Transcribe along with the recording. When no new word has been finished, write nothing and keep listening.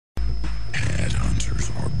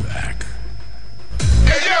back.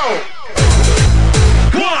 Hey yo!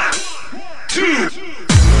 1, 2.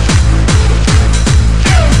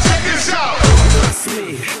 Yo, check this out. Trust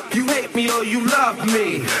me, you hate me or you love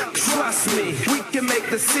me. Trust me, we can make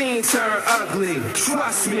the scene turn ugly.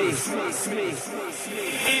 Trust me.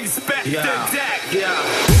 Inspector Deck. Yeah.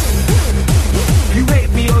 You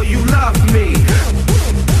hate me or you love me.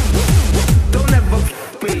 Don't ever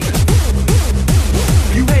me.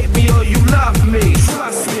 You hate me or you love me.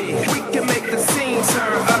 Trust me, we can make the scene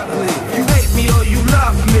turn ugly. You hate me or you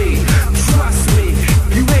love me. Trust me,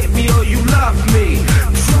 you hate me or you love me.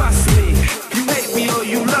 Trust me, you hate me or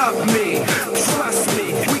you love me. Trust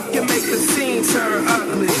me, we can make the scene turn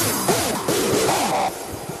ugly.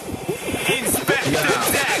 Inspector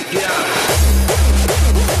Deck, yeah.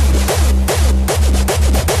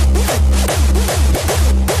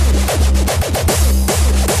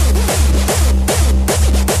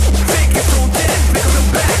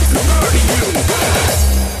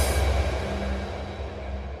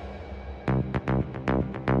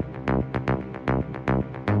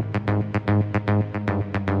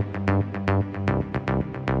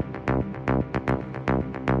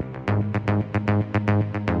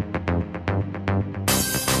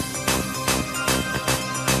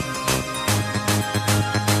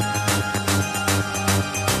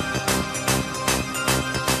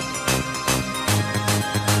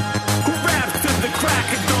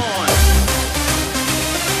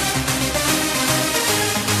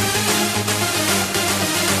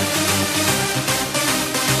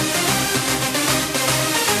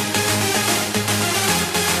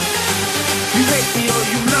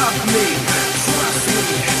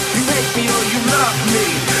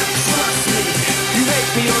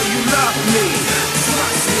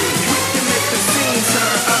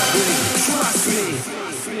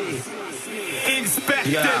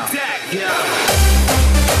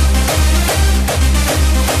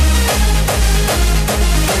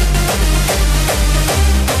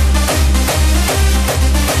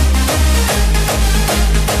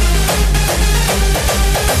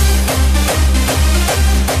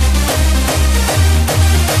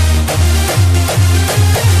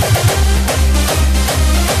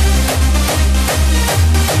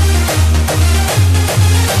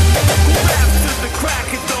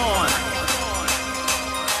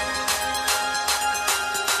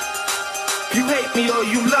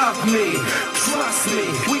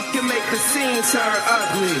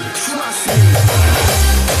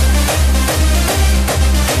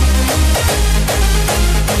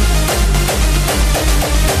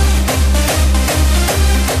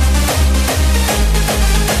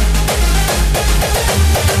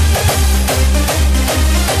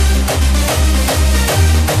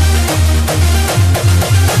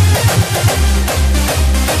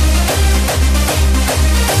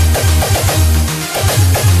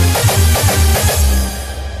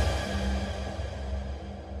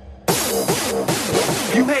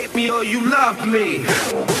 Me.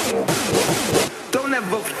 Don't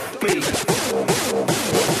ever me.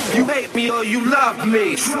 You hate me or you love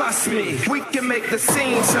me. Trust me, we can make the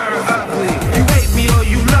scene turn ugly. You hate me or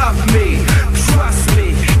you love me. Trust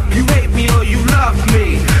me, you hate me or you love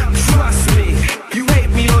me. Trust me, you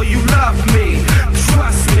hate me or you love me.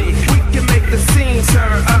 Trust me, we can make the scene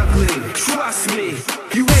turn ugly. Trust me,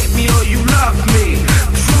 you hate me or you love me.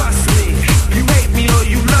 Trust me, you hate me or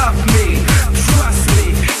you love me. Trust me,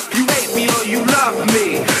 you hate me or you love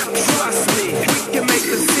me. Trust me, we can make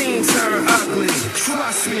the scene turn ugly.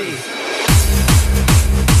 Trust me.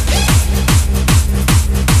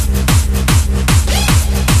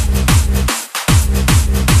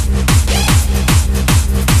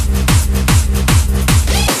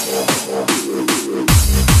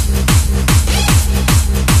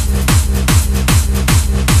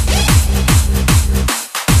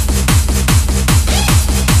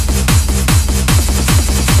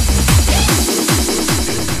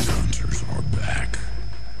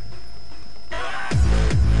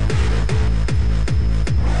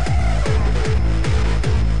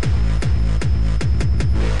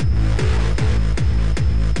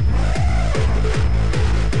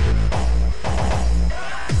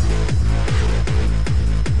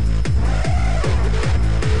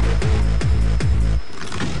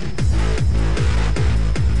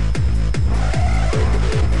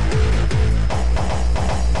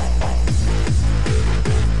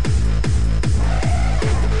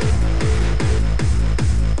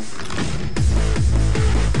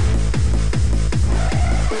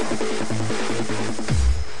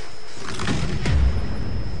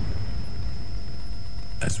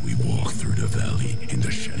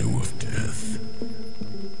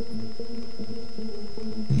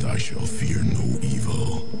 shall feel